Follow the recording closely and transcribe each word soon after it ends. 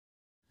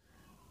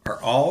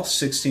Are all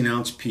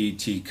 16-ounce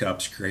PET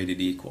cups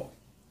created equal?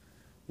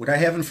 What I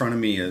have in front of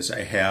me is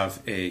I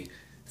have a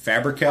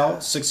Fabri-Kal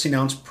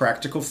 16-ounce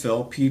practical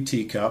fill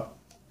PET cup,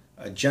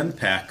 a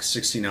Genpak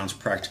 16-ounce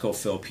practical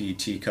fill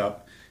PET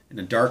cup, and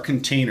a Dark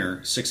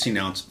Container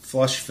 16-ounce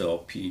flush fill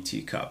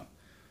PET cup.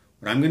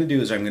 What I'm going to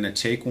do is I'm going to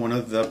take one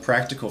of the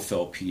practical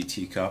fill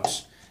PET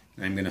cups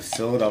and I'm going to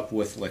fill it up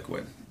with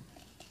liquid.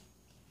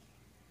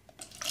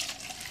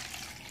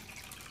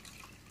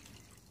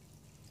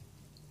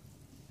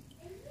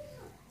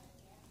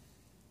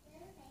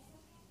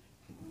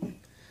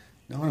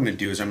 Now what I'm going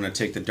to do is I'm going to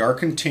take the Dark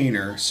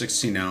Container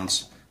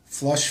 16-ounce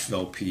flush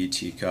fill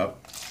PET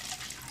cup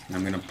and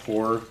I'm going to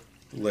pour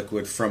the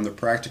liquid from the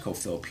practical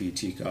fill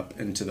PET cup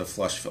into the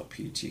flush fill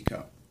PET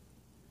cup.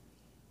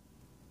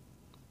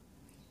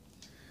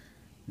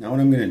 Now what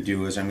I'm going to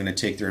do is I'm going to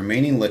take the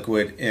remaining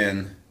liquid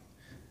in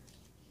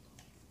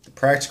the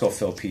practical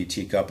fill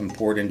PET cup and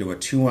pour it into a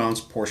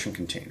 2-ounce portion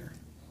container.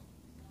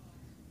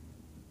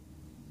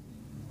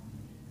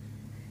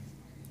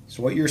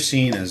 So what you're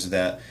seeing is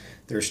that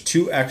there's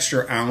 2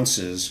 extra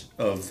ounces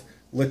of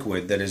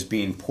liquid that is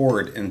being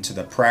poured into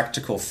the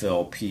practical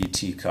fill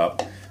PET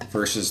cup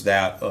versus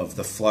that of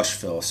the flush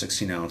fill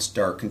 16-ounce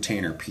Dark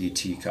Container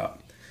PET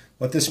cup.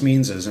 What this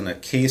means is in a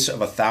case of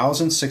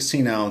 1,000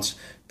 16-ounce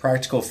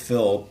practical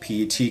fill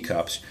PET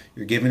cups,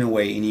 you're giving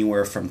away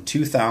anywhere from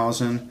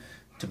 2,000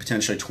 to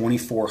potentially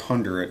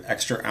 2,400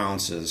 extra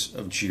ounces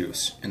of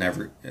juice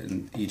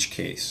in each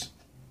case.